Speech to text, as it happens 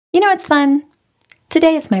You know what's fun?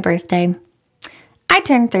 Today is my birthday. I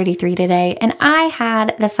turned 33 today, and I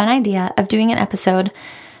had the fun idea of doing an episode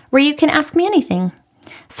where you can ask me anything.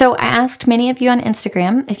 So I asked many of you on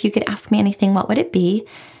Instagram if you could ask me anything, what would it be?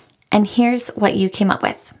 And here's what you came up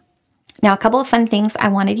with. Now, a couple of fun things I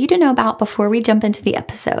wanted you to know about before we jump into the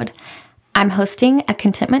episode. I'm hosting a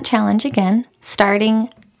contentment challenge again, starting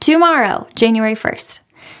tomorrow, January 1st.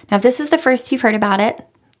 Now, if this is the first you've heard about it,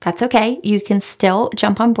 that's okay. You can still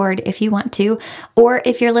jump on board if you want to, or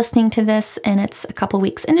if you're listening to this and it's a couple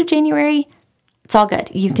weeks into January, it's all good.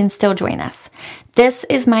 You can still join us. This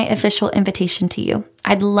is my official invitation to you.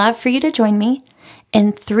 I'd love for you to join me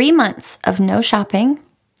in 3 months of no shopping.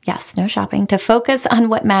 Yes, no shopping, to focus on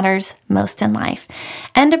what matters most in life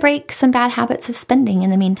and to break some bad habits of spending in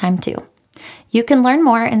the meantime too. You can learn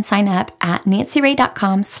more and sign up at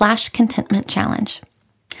nancyrae.com/contentment challenge.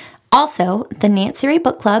 Also, the Nancy Rae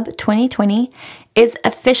Book Club 2020 is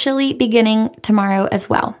officially beginning tomorrow as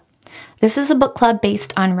well. This is a book club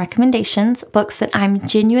based on recommendations, books that I'm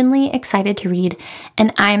genuinely excited to read,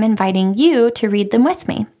 and I'm inviting you to read them with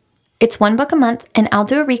me. It's one book a month, and I'll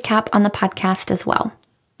do a recap on the podcast as well.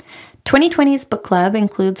 2020's book club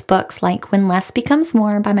includes books like When Less Becomes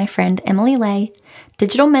More by my friend Emily Lay,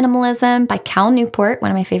 Digital Minimalism by Cal Newport,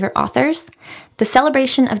 one of my favorite authors, The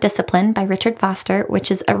Celebration of Discipline by Richard Foster, which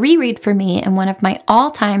is a reread for me and one of my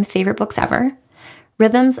all-time favorite books ever,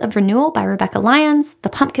 Rhythms of Renewal by Rebecca Lyons, The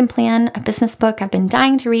Pumpkin Plan, a business book I've been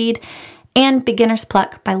dying to read, and Beginner's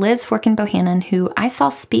Pluck by Liz Forkin Bohannon, who I saw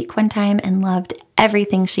speak one time and loved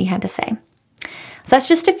everything she had to say. So that's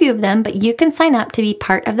just a few of them, but you can sign up to be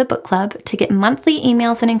part of the book club to get monthly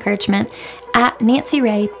emails and encouragement at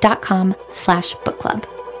nancyrae.com/book club.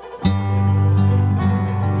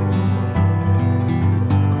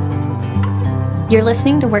 You're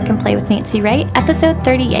listening to Work and Play with Nancy Rae, episode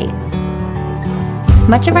 38.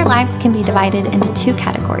 Much of our lives can be divided into two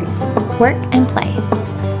categories, work and play.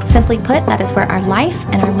 Simply put, that is where our life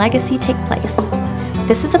and our legacy take place.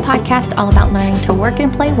 This is a podcast all about learning to work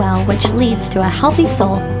and play well, which leads to a healthy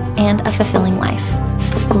soul and a fulfilling life.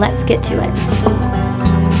 Let's get to it.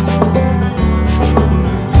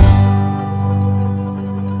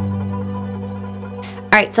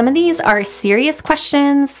 All right, some of these are serious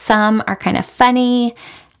questions. Some are kind of funny.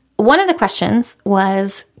 One of the questions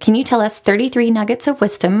was, can you tell us 33 nuggets of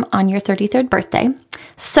wisdom on your 33rd birthday?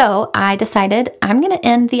 So I decided I'm going to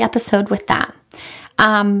end the episode with that.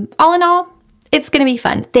 All in all, it's going to be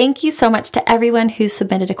fun. Thank you so much to everyone who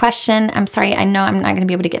submitted a question. I'm sorry, I know I'm not going to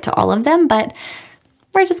be able to get to all of them, but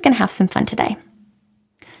we're just going to have some fun today.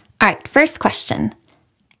 All right, first question.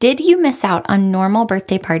 Did you miss out on normal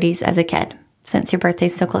birthday parties as a kid, since your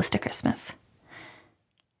birthday's so close to Christmas?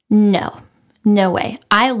 No way.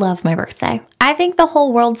 I love my birthday. I think the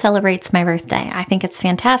whole world celebrates my birthday. I think it's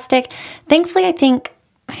fantastic. Thankfully, I think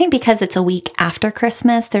because it's a week after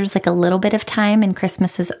Christmas, there's like a little bit of time and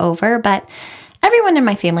Christmas is over, but everyone in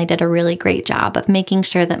my family did a really great job of making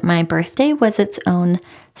sure that my birthday was its own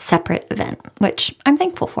separate event, which I'm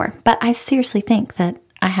thankful for. But I seriously think that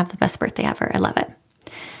I have the best birthday ever. I love it.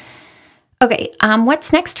 Okay,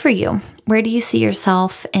 what's next for you? Where do you see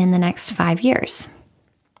yourself in the next 5 years?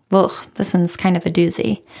 Ugh, this one's kind of a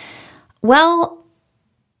doozy. Well,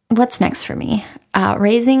 what's next for me?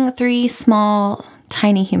 Raising 3 small,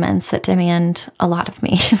 tiny humans that demand a lot of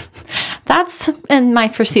me. That's in my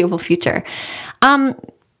foreseeable future.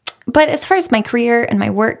 But as far as my career and my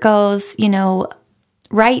work goes,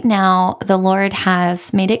 right now the Lord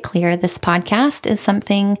has made it clear this podcast is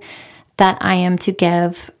something that I am to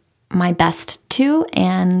give my best to,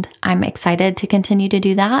 and I'm excited to continue to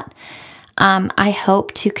do that. I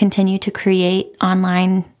hope to continue to create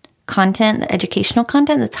online content, educational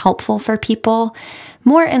content that's helpful for people,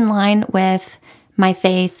 more in line with my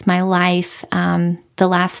faith, my life, the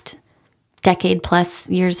last decade plus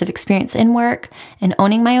years of experience in work and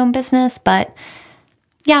owning my own business. But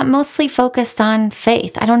yeah, mostly focused on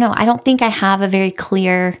faith. I don't know. I don't think I have a very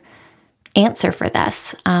clear answer for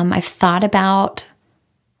this. I've thought about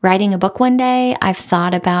writing a book one day. I've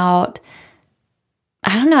thought about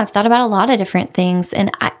a lot of different things. And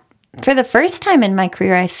for the first time in my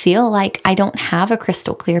career, I feel like I don't have a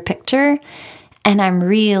crystal clear picture. And I'm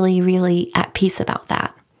really, really at peace about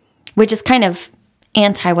that, which is kind of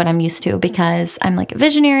anti what I'm used to because I'm like a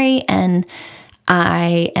visionary and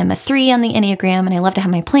I am a 3 on the Enneagram and I love to have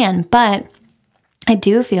my plan. But I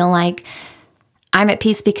do feel like I'm at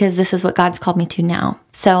peace because this is what God's called me to now.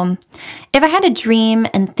 So if I had a dream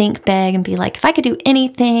and think big and be like, if I could do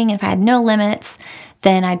anything, if I had no limits,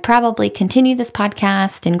 then I'd probably continue this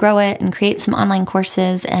podcast and grow it and create some online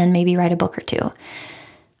courses and maybe write a book or 2.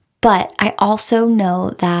 But I also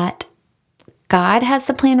know that God has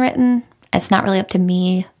the plan written. It's not really up to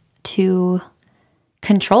me to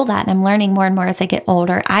control that. And I'm learning more and more as I get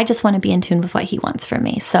older. I just want to be in tune with what He wants from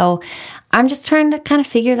me. So I'm just trying to kind of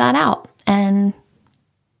figure that out. And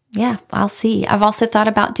yeah, I'll see. I've also thought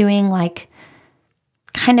about doing like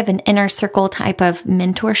kind of an inner circle type of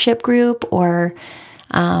mentorship group, or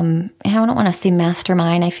I don't want to say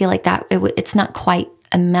mastermind. I feel like that it's not quite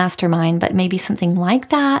a mastermind, but maybe something like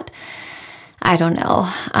that. I don't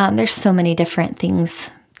know. There's so many different things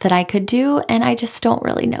that I could do, and I just don't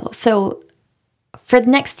really know. So for the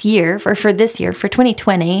next year, or for this year, for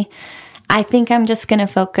 2020, I think I'm just going to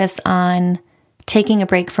focus on taking a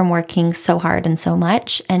break from working so hard and so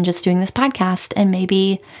much and just doing this podcast and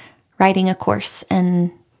maybe writing a course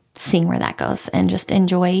and seeing where that goes and just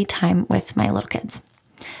enjoy time with my little kids.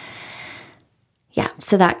 Yeah,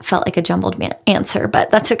 so that felt like a jumbled answer, but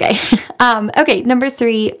that's okay. Okay, number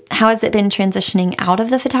 3, how has it been transitioning out of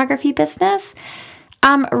the photography business?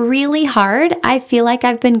 Really hard. I feel like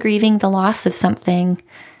I've been grieving the loss of something,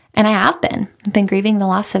 and I have been. I've been grieving the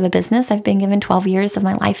loss of a business I've been given 12 years of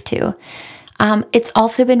my life to. It's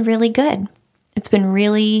also been really good. It's been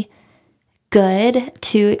really good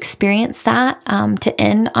to experience that, to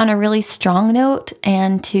end on a really strong note,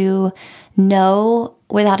 and to know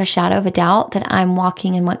without a shadow of a doubt that I'm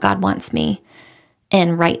walking in what God wants me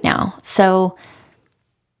in right now. So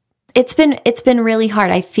it's been really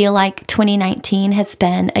hard. I feel like 2019 has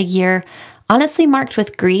been a year honestly marked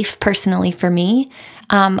with grief personally for me.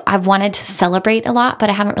 I've wanted to celebrate a lot, but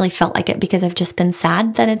I haven't really felt like it because I've just been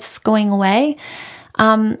sad that it's going away.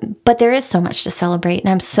 But there is so much to celebrate, and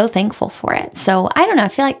I'm so thankful for it. So I don't know, I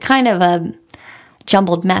feel like kind of a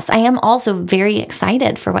jumbled mess. I am also very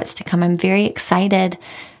excited for what's to come. I'm very excited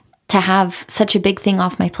to have such a big thing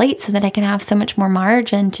off my plate so that I can have so much more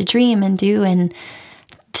margin to dream and do, and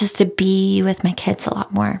just to be with my kids a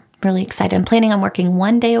lot more. Really excited. I'm planning on working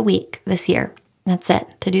 1 day a week this year. That's it,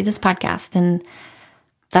 to do this podcast, and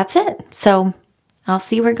that's it. So I'll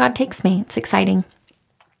see where God takes me. It's exciting.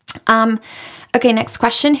 Okay, next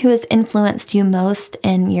question. Who has influenced you most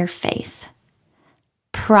in your faith?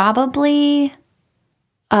 Probably,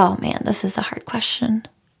 oh man, this is a hard question.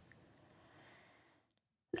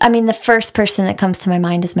 I mean, the first person that comes to my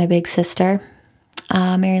mind is my big sister.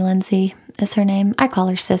 Mary Lindsay is her name. I call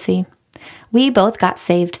her Sissy. We both got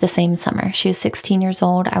saved the same summer. She was 16 years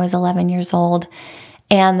old. I was 11 years old.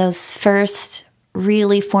 And those first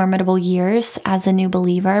really formidable years as a new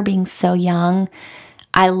believer, being so young,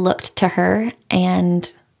 I looked to her,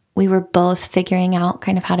 and we were both figuring out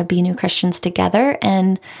kind of how to be new Christians together.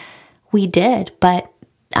 And we did. But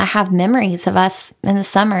I have memories of us in the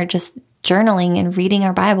summer just journaling and reading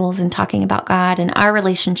our Bibles and talking about God. And our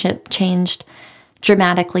relationship changed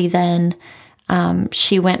dramatically then.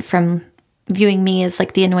 She went from viewing me as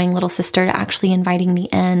like the annoying little sister to actually inviting me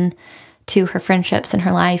in to her friendships in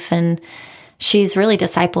her life. And she's really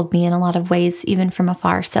discipled me in a lot of ways, even from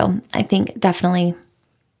afar. So I think definitely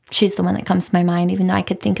she's the one that comes to my mind, even though I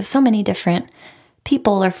could think of so many different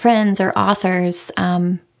people or friends or authors.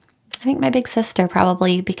 I think my big sister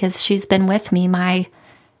probably, because she's been with me my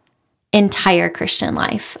entire Christian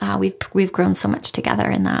life. We've grown so much together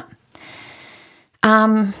in that.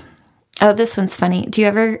 Oh, this one's funny. Do you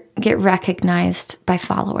ever get recognized by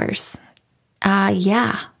followers?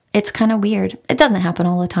 Yeah, it's kind of weird. It doesn't happen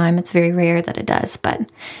all the time. It's very rare that it does, but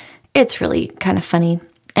it's really kind of funny.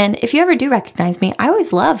 And if you ever do recognize me, I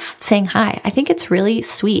always love saying hi. I think it's really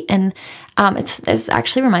sweet. And it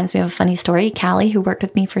actually reminds me of a funny story. Callie, who worked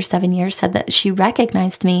with me for 7 years, said that she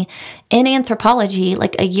recognized me in anthropology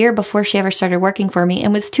like a year before she ever started working for me,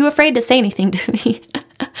 and was too afraid to say anything to me.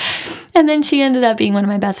 And then she ended up being one of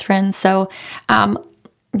my best friends. So,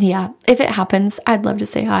 yeah, if it happens, I'd love to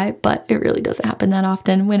say hi, but it really doesn't happen that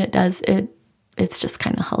often. When it does, it's just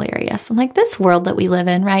kind of hilarious. I'm like, this world that we live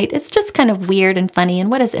in, right? It's just kind of weird and funny. And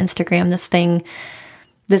what is Instagram, this thing,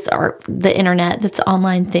 this art, the internet, this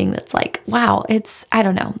online thing that's like, wow, I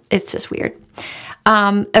don't know. It's just weird.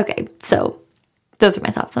 Okay, so those are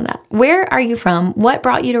my thoughts on that. Where are you from? What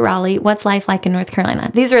brought you to Raleigh? What's life like in North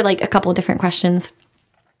Carolina? These are like a couple of different questions.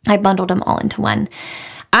 I bundled them all into one.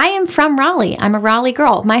 I am from Raleigh. I'm a Raleigh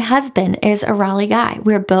girl. My husband is a Raleigh guy.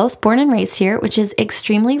 We're both born and raised here, which is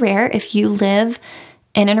extremely rare. If you live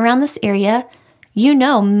in and around this area, you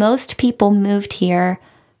know most people moved here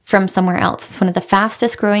from somewhere else. It's one of the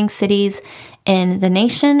fastest growing cities in the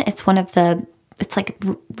nation. It's like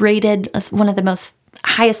rated as one of the most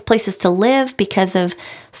highest places to live because of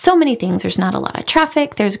so many things. There's not a lot of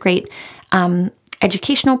traffic. There's great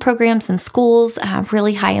educational programs and schools,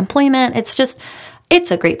 really high employment. It's just It's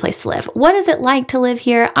a great place to live. What is it like to live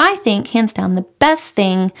here? I think, hands down, the best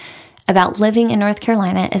thing about living in North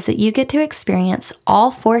Carolina is that you get to experience all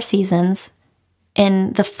 4 seasons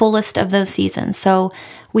in the fullest of those seasons. So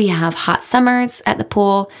we have hot summers at the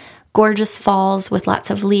pool, gorgeous falls with lots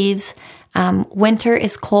of leaves. Winter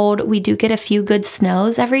is cold. We do get a few good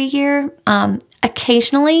snows every year.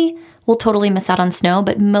 Occasionally, we'll totally miss out on snow,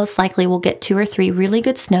 but most likely we'll get 2 or 3 really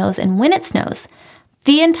good snows. And when it snows,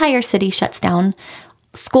 the entire city shuts down.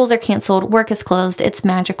 Schools are canceled. Work is closed. It's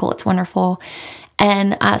magical. It's wonderful.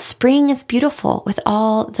 And spring is beautiful with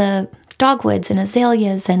all the dogwoods and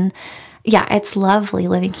azaleas. And yeah, it's lovely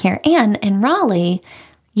living here. And in Raleigh,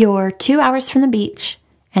 you're 2 hours from the beach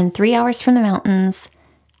and 3 hours from the mountains.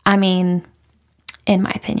 I mean, in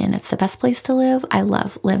my opinion, it's the best place to live. I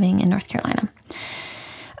love living in North Carolina.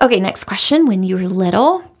 Okay, next question. When you were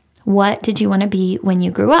little, what did you want to be when you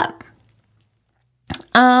grew up?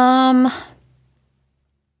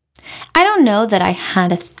 I don't know that I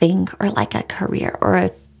had a thing or like a career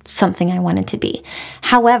or something I wanted to be.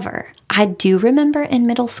 However, I do remember in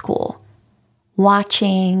middle school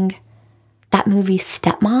watching that movie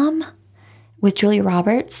Stepmom with Julia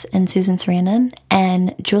Roberts and Susan Sarandon.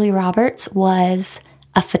 And Julia Roberts was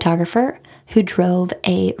a photographer who drove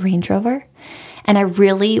a Range Rover. And I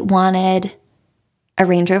really wanted a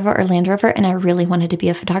Range Rover or Land Rover, and I really wanted to be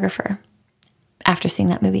a photographer after seeing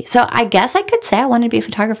that movie. So I guess I could say I wanted to be a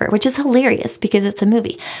photographer, which is hilarious because it's a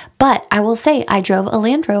movie. But I will say I drove a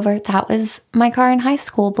Land Rover. That was my car in high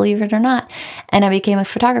school, believe it or not. And I became a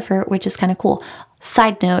photographer, which is kind of cool.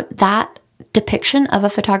 Side note, that depiction of a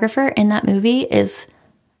photographer in that movie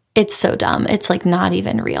it's so dumb. It's like not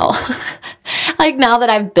even real. Like now that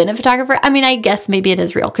I've been a photographer, I mean, I guess maybe it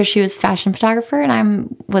is real because she was a fashion photographer and I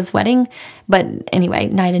was wedding. But anyway,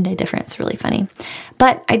 night and day difference, really funny.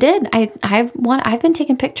 But I did. I've been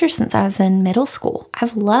taking pictures since I was in middle school.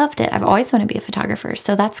 I've loved it. I've always wanted to be a photographer.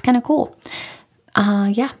 So that's kind of cool.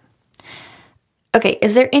 Yeah. Okay.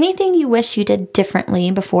 Is there anything you wish you did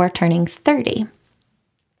differently before turning 30?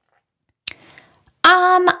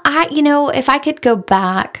 If I could go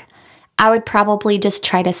back, I would probably just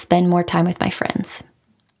try to spend more time with my friends.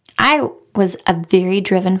 I was a very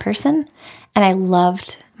driven person and I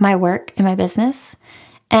loved my work and my business.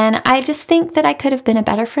 And I just think that I could have been a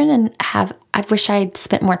better friend and I wish I'd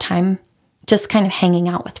spent more time just kind of hanging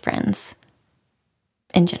out with friends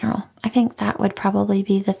in general. I think that would probably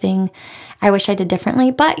be the thing I wish I did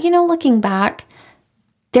differently. But, looking back,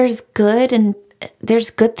 there's good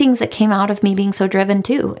things that came out of me being so driven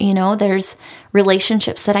too. There's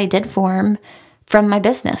relationships that I did form from my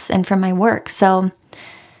business and from my work. So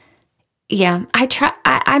yeah,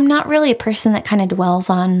 I'm not really a person that kind of dwells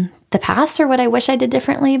on the past or what I wish I did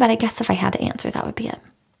differently, but I guess if I had to answer, that would be it.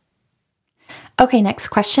 Okay, next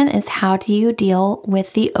question is, how do you deal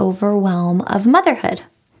with the overwhelm of motherhood?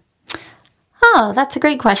 Oh, that's a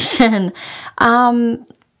great question.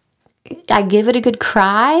 I give it a good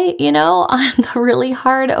cry, on the really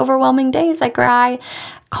hard, overwhelming days. I cry,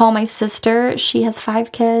 call my sister. She has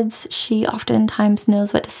 5 kids. She oftentimes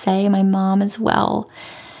knows what to say. My mom as well.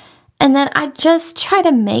 And then I just try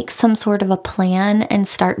to make some sort of a plan and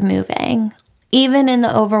start moving. Even in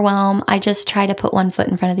the overwhelm, I just try to put one foot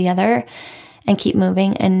in front of the other and keep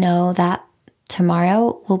moving and know that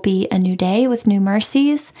tomorrow will be a new day with new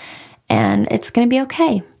mercies and it's going to be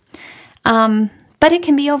okay. But it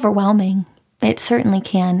can be overwhelming. It certainly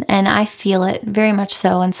can. And I feel it very much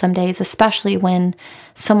so on some days, especially when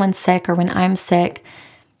someone's sick or when I'm sick.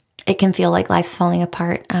 It can feel like life's falling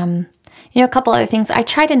apart. A couple other things. I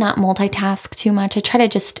try to not multitask too much. I try to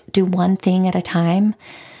just do one thing at a time.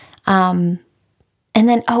 And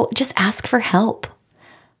then, just ask for help.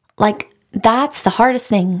 Like, that's the hardest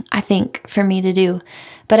thing, I think, for me to do.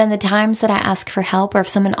 But in the times that I ask for help, or if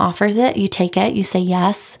someone offers it, you take it, you say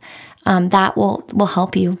yes. That will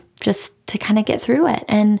help you just to kind of get through it.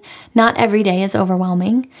 And not every day is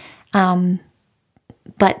overwhelming.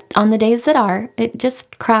 But on the days that are,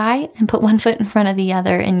 just cry and put one foot in front of the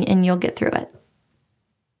other and you'll get through it.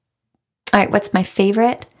 All right, what's my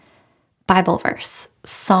favorite Bible verse?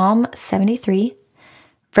 Psalm 73,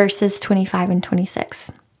 verses 25 and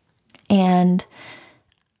 26. And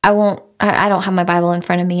I don't have my Bible in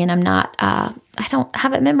front of me and I don't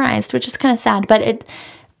have it memorized, which is kind of sad, but it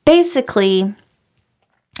basically,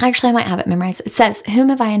 actually I might have it memorized. It says, "Whom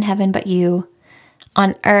have I in heaven but you?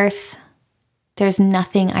 On earth, there's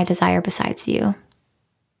nothing I desire besides you."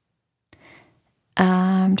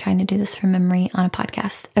 I'm trying to do this from memory on a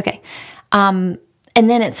podcast. Okay. And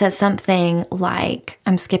then it says something like,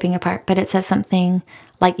 I'm skipping a part, but it says something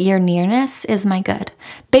like, "Your nearness is my good."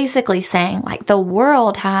 Basically saying like the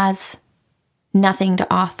world has nothing to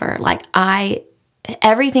offer. Like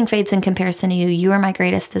everything fades in comparison to you. You are my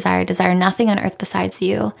greatest desire. Desire nothing on earth besides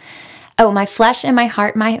you. Oh, my flesh and my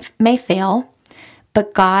heart may fail,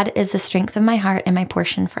 but God is the strength of my heart and my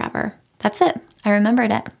portion forever. That's it. I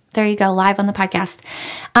remembered it. There you go, live on the podcast.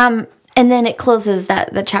 And then it closes,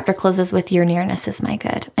 the chapter closes with your nearness is my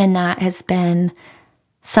good. And that has been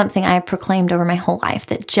something I have proclaimed over my whole life,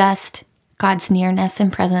 that just God's nearness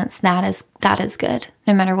and presence, that is good.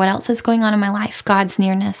 No matter what else is going on in my life, God's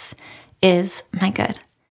nearness is my good.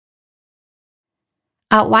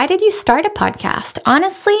 Why did you start a podcast?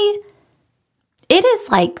 Honestly, it is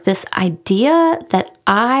like this idea that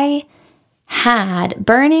I had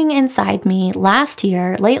burning inside me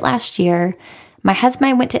late last year. My husband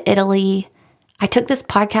and I went to Italy. I took this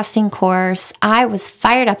podcasting course. I was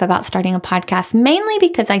fired up about starting a podcast, mainly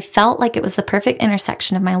because I felt like it was the perfect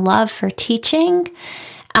intersection of my love for teaching,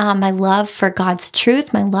 my love for God's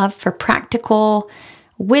truth, my love for practical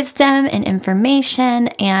wisdom and information.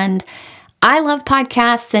 And I love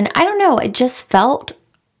podcasts, and I don't know, it just felt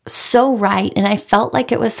so right. And I felt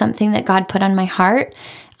like it was something that God put on my heart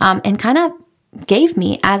and kind of gave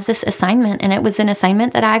me as this assignment. And it was an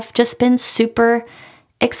assignment that I've just been super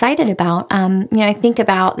excited about. I think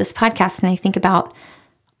about this podcast and I think about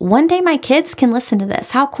one day my kids can listen to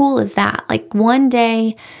this. How cool is that? Like one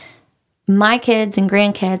day my kids and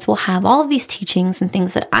grandkids will have all of these teachings and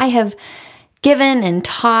things that I have given and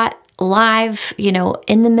taught live, in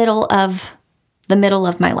the middle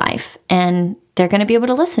of my life. And they're going to be able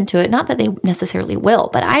to listen to it. Not that they necessarily will,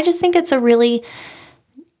 but I just think it's a really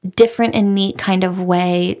different and neat kind of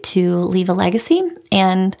way to leave a legacy.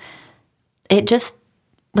 And it just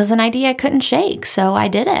was an idea I couldn't shake. So I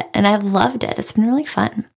did it and I've loved it. It's been really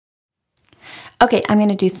fun. Okay, I'm going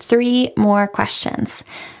to do 3 more questions.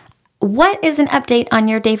 What is an update on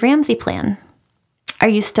your Dave Ramsey plan? Are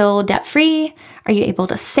you still debt-free? Are you able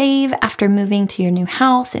to save after moving to your new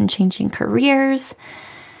house and changing careers?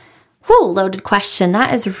 Whoa, loaded question.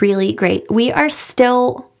 That is really great. We are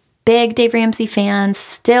still big Dave Ramsey fans,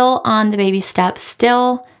 still on the baby steps,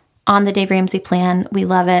 still on the Dave Ramsey plan. We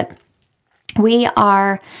love it. We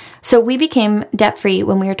became debt-free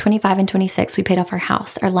when we were 25 and 26. We paid off our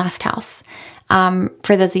house, our last house.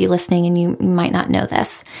 For those of you listening, and you might not know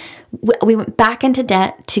this, we went back into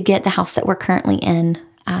debt to get the house that we're currently in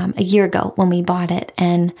a year ago when we bought it.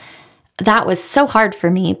 And that was so hard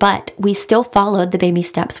for me, but we still followed the baby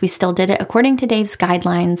steps. We still did it according to Dave's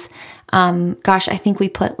guidelines. I think we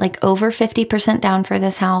put like over 50% down for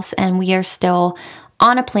this house, and we are still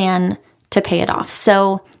on a plan to pay it off.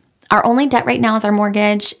 So our only debt right now is our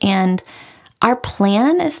mortgage, and our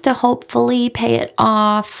plan is to hopefully pay it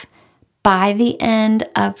off by the end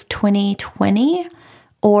of 2020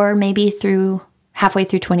 or maybe halfway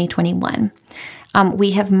through 2021.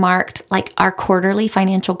 We have marked like our quarterly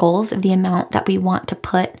financial goals of the amount that we want to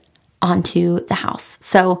put onto the house.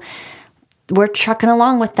 So we're trucking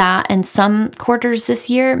along with that. And some quarters this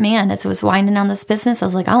year, man, as I was winding down this business, I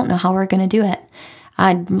was like, I don't know how we're going to do it.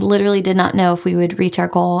 I literally did not know if we would reach our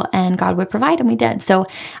goal, and God would provide, and we did. So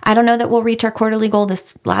I don't know that we'll reach our quarterly goal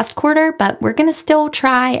this last quarter, but we're going to still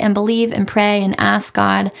try and believe and pray and ask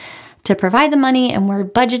God to provide the money, and we're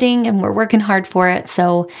budgeting and we're working hard for it.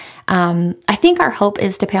 So I think our hope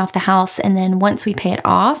is to pay off the house, and then once we pay it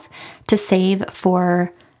off, to save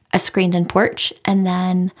for a screened-in porch, and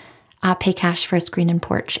then pay cash for a screened-in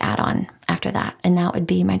porch add-on after that. And that would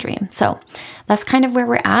be my dream. So that's kind of where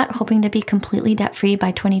we're at, hoping to be completely debt-free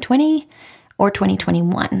by 2020 or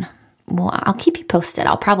 2021. Well, I'll keep you posted.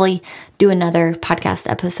 I'll probably do another podcast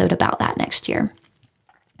episode about that next year.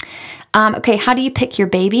 Okay, how do you pick your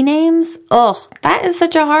baby names? Oh, that is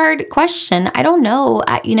such a hard question. I don't know.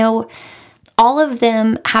 All of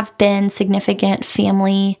them have been significant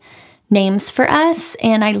family names for us,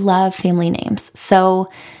 and I love family names. So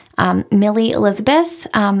Millie Elizabeth,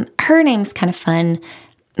 her name's kind of fun.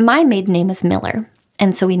 My maiden name is Miller,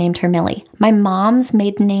 and so we named her Millie. My mom's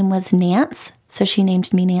maiden name was Nance, so she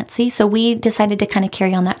named me Nancy. So we decided to kind of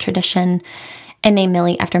carry on that tradition and name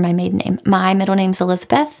Millie after my maiden name. My middle name's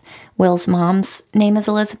Elizabeth. Will's mom's name is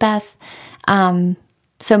Elizabeth.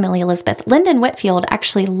 So Millie Elizabeth. Lyndon Whitfield,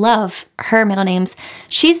 actually love her middle names.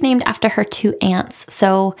 She's named after her 2 aunts.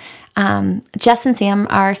 So Jess and Sam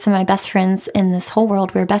are some of my best friends in this whole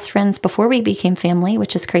world. We were best friends before we became family,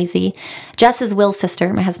 which is crazy. Jess is Will's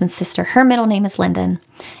sister, my husband's sister. Her middle name is Lyndon.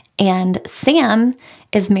 And Sam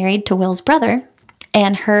is married to Will's brother,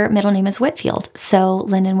 and her middle name is Whitfield. So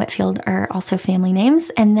Lyndon Whitfield are also family names.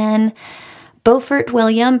 And then Beaufort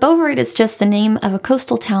William. Beaufort is just the name of a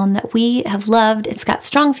coastal town that we have loved. It's got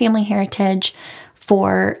strong family heritage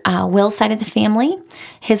for Will's side of the family.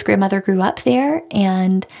 His grandmother grew up there,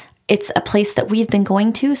 and it's a place that we've been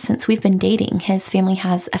going to since we've been dating. His family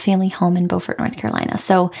has a family home in Beaufort, North Carolina.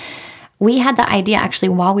 So we had the idea actually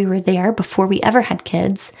while we were there, before we ever had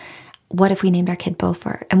kids, what if we named our kid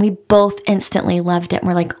Beaufort? And we both instantly loved it. And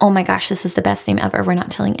we're like, oh my gosh, this is the best name ever. We're not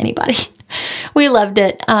telling anybody. We loved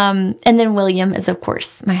it. And then William is, of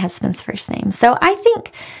course, my husband's first name. So I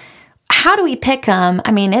think, how do we pick them?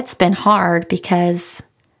 I mean, it's been hard because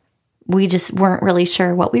we just weren't really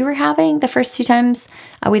sure what we were having the first 2 times.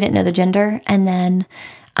 We didn't know the gender. And then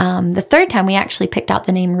the third time we actually picked out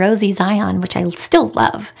the name Rosie Zion, which I still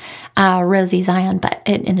love, Rosie Zion, but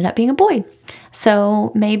it ended up being a boy.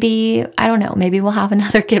 So maybe, I don't know, maybe we'll have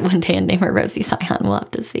another kid one day and name her Rosie Zion. We'll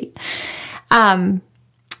have to see.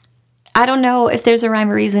 I don't know if there's a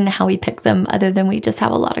rhyme or reason to how we pick them, other than we just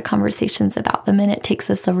have a lot of conversations about them, and it takes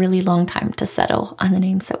us a really long time to settle on the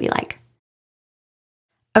names that we like.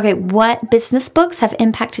 Okay, what business books have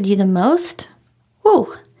impacted you the most? Woo.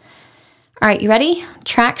 All right, you ready?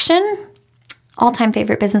 Traction, all-time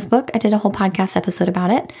favorite business book. I did a whole podcast episode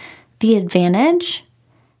about it. The Advantage,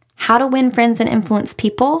 How to Win Friends and Influence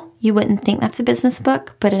People. You wouldn't think that's a business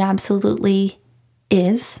book, but it absolutely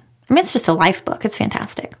is. I mean, it's just a life book. It's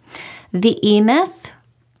fantastic. The E-Myth,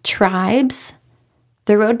 Tribes,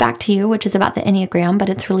 The Road Back to You, which is about the Enneagram, but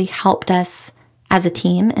it's really helped us as a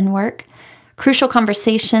team and work. Crucial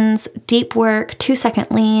Conversations, Deep Work,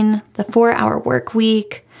 2-Second Lean, The 4-Hour Work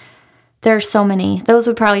Week. There are so many. Those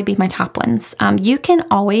would probably be my top ones. You can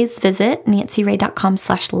always visit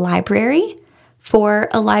nancyrae.com/library for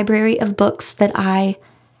a library of books that I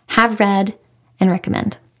have read and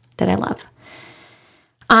recommend that I love.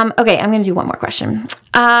 Okay, I'm going to do one more question.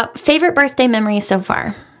 Favorite birthday memory so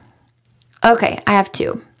far? Okay, I have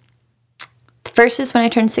 2. The first is when I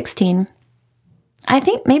turned 16. I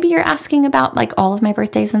think maybe you're asking about like all of my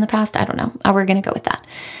birthdays in the past. I don't know. We're going to go with that.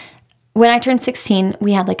 When I turned 16,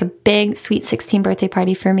 we had like a big sweet 16 birthday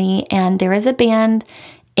party for me. And there was a band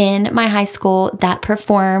in my high school that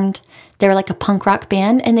performed. They were like a punk rock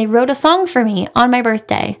band, and they wrote a song for me on my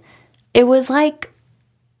birthday. It was like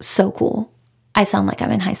so cool. I sound like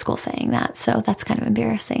I'm in high school saying that, so that's kind of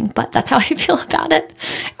embarrassing, but that's how I feel about it.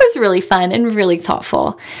 It was really fun and really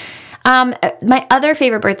thoughtful. My other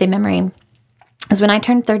favorite birthday memory is when I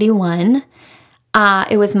turned 31.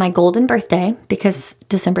 It was my golden birthday because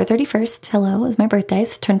December 31st, is my birthday,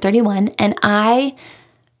 so I turned 31, and I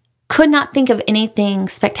could not think of anything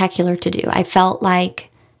spectacular to do. I felt like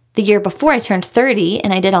the year before I turned 30,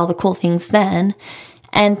 and I did all the cool things then,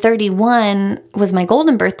 and 31 was my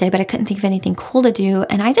golden birthday, but I couldn't think of anything cool to do.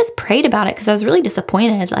 And I just prayed about it because I was really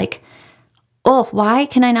disappointed. Like, oh, why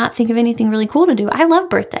can I not think of anything really cool to do? I love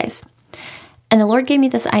birthdays. And the Lord gave me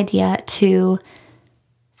this idea to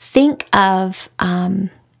think of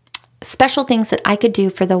special things that I could do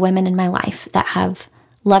for the women in my life that have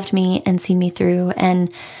loved me and seen me through.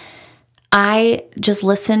 And I just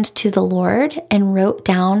listened to the Lord and wrote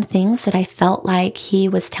down things that I felt like He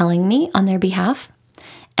was telling me on their behalf.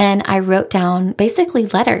 And I wrote down basically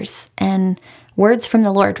letters and words from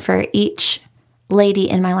the Lord for each lady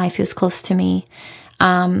in my life who's close to me.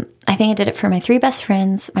 I think I did it for my 3 best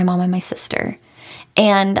friends, my mom and my sister.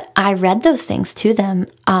 And I read those things to them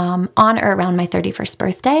on or around my 31st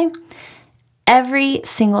birthday. Every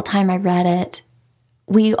single time I read it,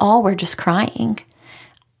 we all were just crying.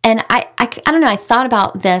 And I don't know, I thought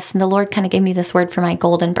about this, and the Lord kind of gave me this word for my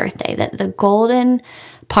golden birthday, that the golden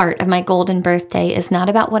part of my golden birthday is not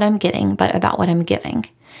about what I'm getting, but about what I'm giving.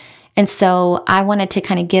 And so I wanted to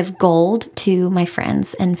kind of give gold to my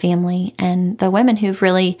friends and family and the women who've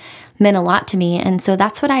really meant a lot to me. And so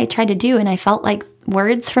that's what I tried to do. And I felt like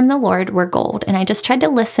words from the Lord were gold. And I just tried to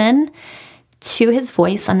listen to His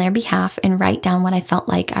voice on their behalf and write down what I felt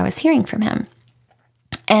like I was hearing from Him.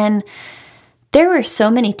 And there were so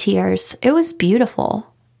many tears. It was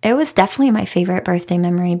beautiful. It was definitely my favorite birthday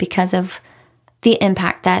memory because of the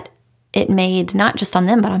impact that it made, not just on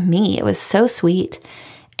them, but on me. It was so sweet.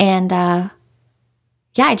 And I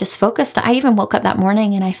just focused. I even woke up that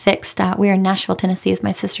morning and I fixed, we were in Nashville, Tennessee with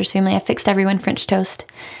my sister's family. I fixed everyone French toast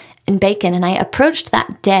and bacon. And I approached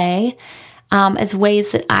that day as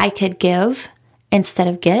ways that I could give instead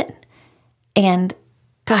of get. And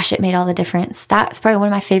gosh, it made all the difference. That's probably one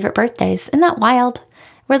of my favorite birthdays. Isn't that wild? It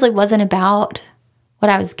really wasn't about what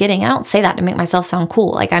I was getting. I don't say that to make myself sound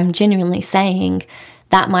cool. Like, I'm genuinely saying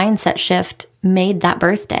that mindset shift made that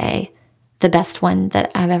birthday the best one that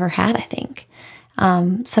I've ever had, I think.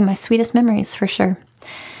 Some of my sweetest memories for sure.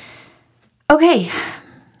 Okay,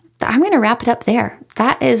 I'm going to wrap it up there.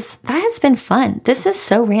 That has been fun. This is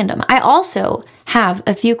so random. I also have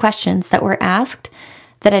a few questions that were asked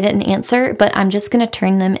that I didn't answer, but I'm just going to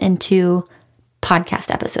turn them into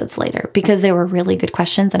podcast episodes later because they were really good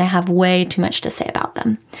questions and I have way too much to say about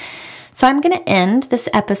them. So I'm going to end this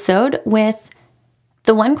episode with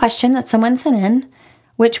the one question that someone sent in,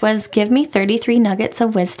 which was, give me 33 nuggets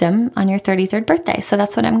of wisdom on your 33rd birthday. So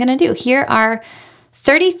that's what I'm going to do. Here are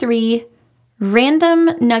 33 random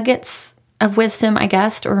nuggets of wisdom, I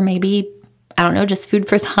guess, or maybe, I don't know, just food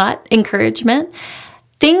for thought, encouragement,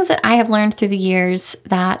 things that I have learned through the years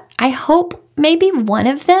that I hope maybe one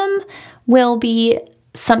of them will be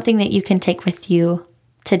something that you can take with you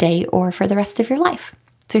today or for the rest of your life.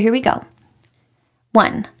 So here we go.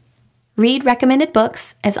 1, read recommended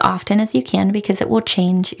books as often as you can because it will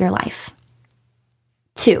change your life.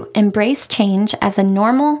 2, embrace change as a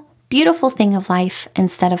normal, beautiful thing of life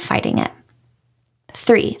instead of fighting it.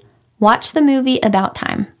 3, watch the movie About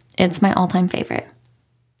Time. It's my all-time favorite.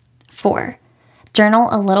 4, journal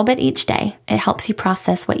a little bit each day. It helps you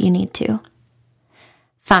process what you need to.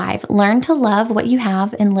 5, learn to love what you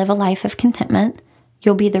have and live a life of contentment.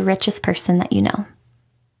 You'll be the richest person that you know.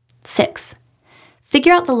 6,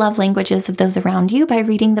 figure out the love languages of those around you by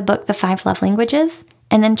reading the book, The 5 Love Languages,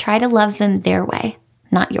 and then try to love them their way,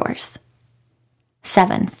 not yours.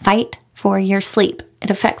 7, fight for your sleep.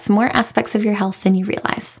 It affects more aspects of your health than you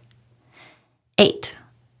realize. 8,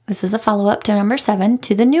 this is a follow-up to number 7,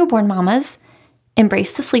 to the newborn mamas,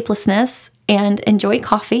 embrace the sleeplessness and enjoy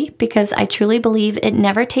coffee because I truly believe it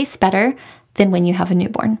never tastes better than when you have a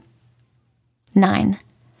newborn. 9,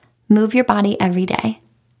 move your body every day.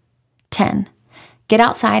 10, get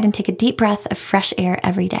outside and take a deep breath of fresh air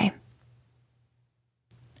every day.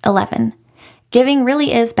 11, giving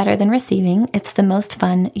really is better than receiving. It's the most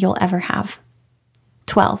fun you'll ever have.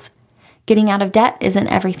 12, getting out of debt isn't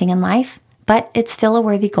everything in life, but it's still a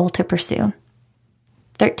worthy goal to pursue.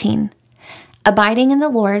 13, abiding in the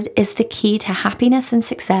Lord is the key to happiness and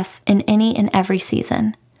success in any and every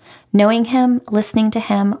season. Knowing Him, listening to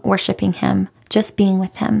Him, worshiping Him, just being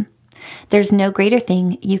with Him. There's no greater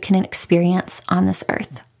thing you can experience on this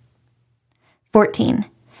earth. 14,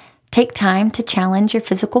 take time to challenge your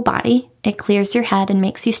physical body. It clears your head and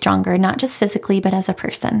makes you stronger, not just physically, but as a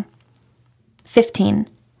person. 15,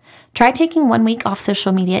 try taking 1 week off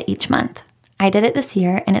social media each month. I did it this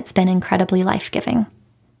year and it's been incredibly life-giving.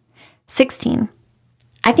 16,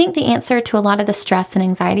 I think the answer to a lot of the stress and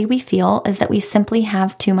anxiety we feel is that we simply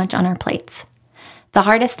have too much on our plates. The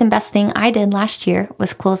hardest and best thing I did last year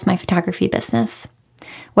was close my photography business.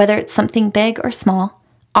 Whether it's something big or small,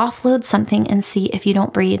 offload something and see if you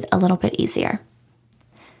don't breathe a little bit easier.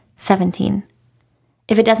 17,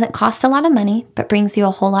 if it doesn't cost a lot of money but brings you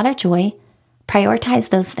a whole lot of joy, prioritize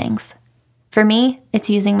those things. For me, it's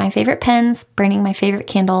using my favorite pens, burning my favorite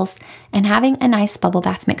candles, and having a nice bubble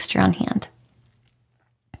bath mixture on hand.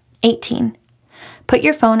 18, put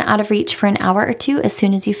your phone out of reach for an hour or two as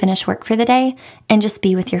soon as you finish work for the day and just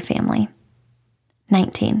be with your family.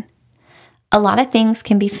 19, a lot of things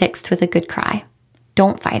can be fixed with a good cry.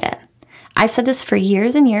 Don't fight it. I've said this for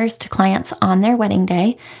years and years to clients on their wedding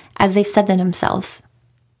day as they've said to themselves,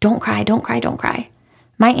 don't cry, don't cry, don't cry.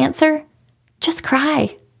 My answer, just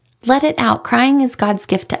cry. Let it out. Crying is God's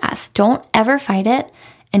gift to us. Don't ever fight it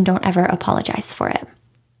and don't ever apologize for it.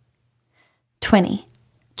 20,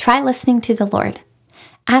 try listening to the Lord.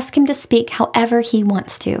 Ask Him to speak however He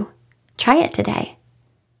wants to. Try it today.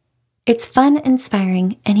 It's fun,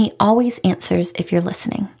 inspiring, and He always answers if you're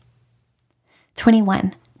listening.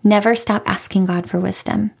 21, never stop asking God for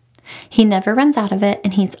wisdom. He never runs out of it,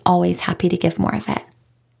 and He's always happy to give more of it.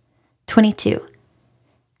 22,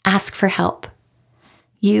 ask for help.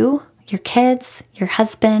 You, your kids, your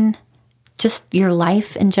husband, just your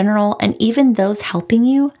life in general, and even those helping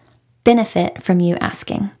you benefit from you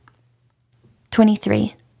asking.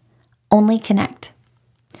 23, only connect.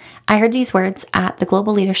 I heard these words at the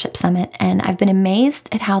Global Leadership Summit, and I've been amazed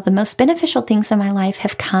at how the most beneficial things in my life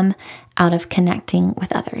have come out of connecting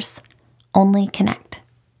with others. Only connect.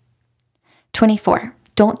 24,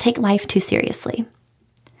 don't take life too seriously.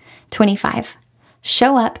 25,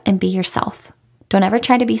 show up and be yourself. Don't ever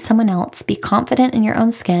try to be someone else. Be confident in your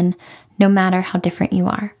own skin, no matter how different you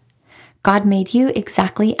are. God made you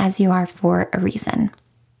exactly as you are for a reason.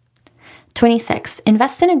 26,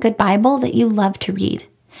 invest in a good Bible that you love to read.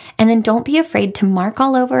 And then don't be afraid to mark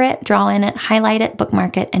all over it, draw in it, highlight it,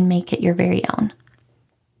 bookmark it, and make it your very own.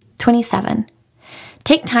 27,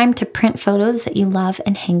 take time to print photos that you love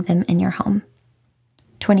and hang them in your home.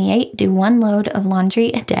 28, do 1 load of laundry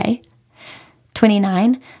a day.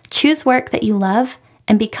 29, choose work that you love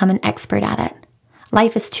and become an expert at it.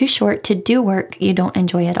 Life is too short to do work you don't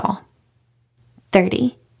enjoy at all.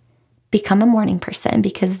 30, Become a morning person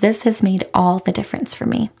because this has made all the difference for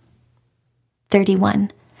me.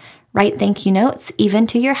 31. Write thank you notes even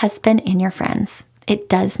to your husband and your friends. It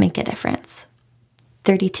does make a difference.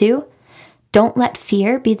 32. Don't let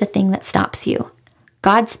fear be the thing that stops you.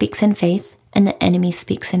 God speaks in faith and the enemy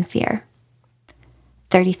speaks in fear.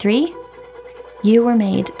 33. You were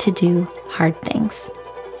made to do hard things.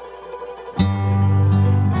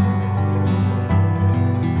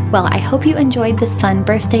 Well, I hope you enjoyed this fun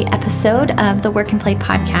birthday episode of the Work and Play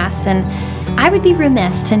podcast, and I would be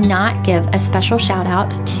remiss to not give a special shout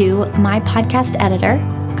out to my podcast editor,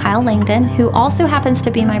 Kyle Langdon, who also happens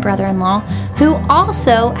to be my brother-in-law, who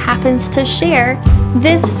also happens to share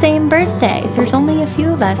this same birthday. There's only a few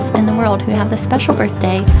of us in the world who have the special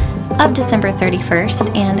birthday of December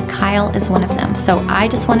 31st, and Kyle is one of them. So I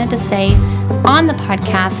just wanted to say on the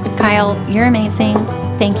podcast, Kyle, you're amazing.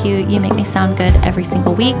 Thank you. You make me sound good every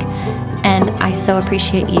single week, and I so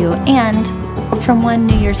appreciate you. And from one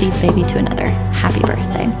New Year's Eve baby to another, happy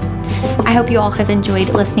birthday. I hope you all have enjoyed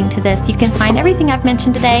listening to this. You can find everything I've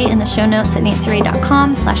mentioned today in the show notes at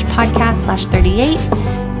nancyray.com/podcast/38.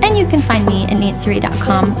 And you can find me at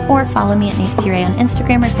nancyray.com or follow me at nancyray on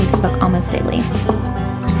Instagram or Facebook almost daily.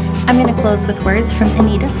 I'm going to close with words from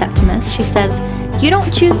Anita Septimus. She says, "You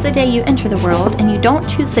don't choose the day you enter the world, and you don't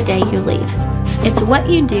choose the day you leave. It's what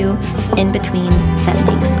you do in between that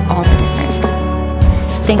makes all the difference."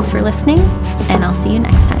 Thanks for listening, and I'll see you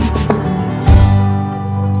next time.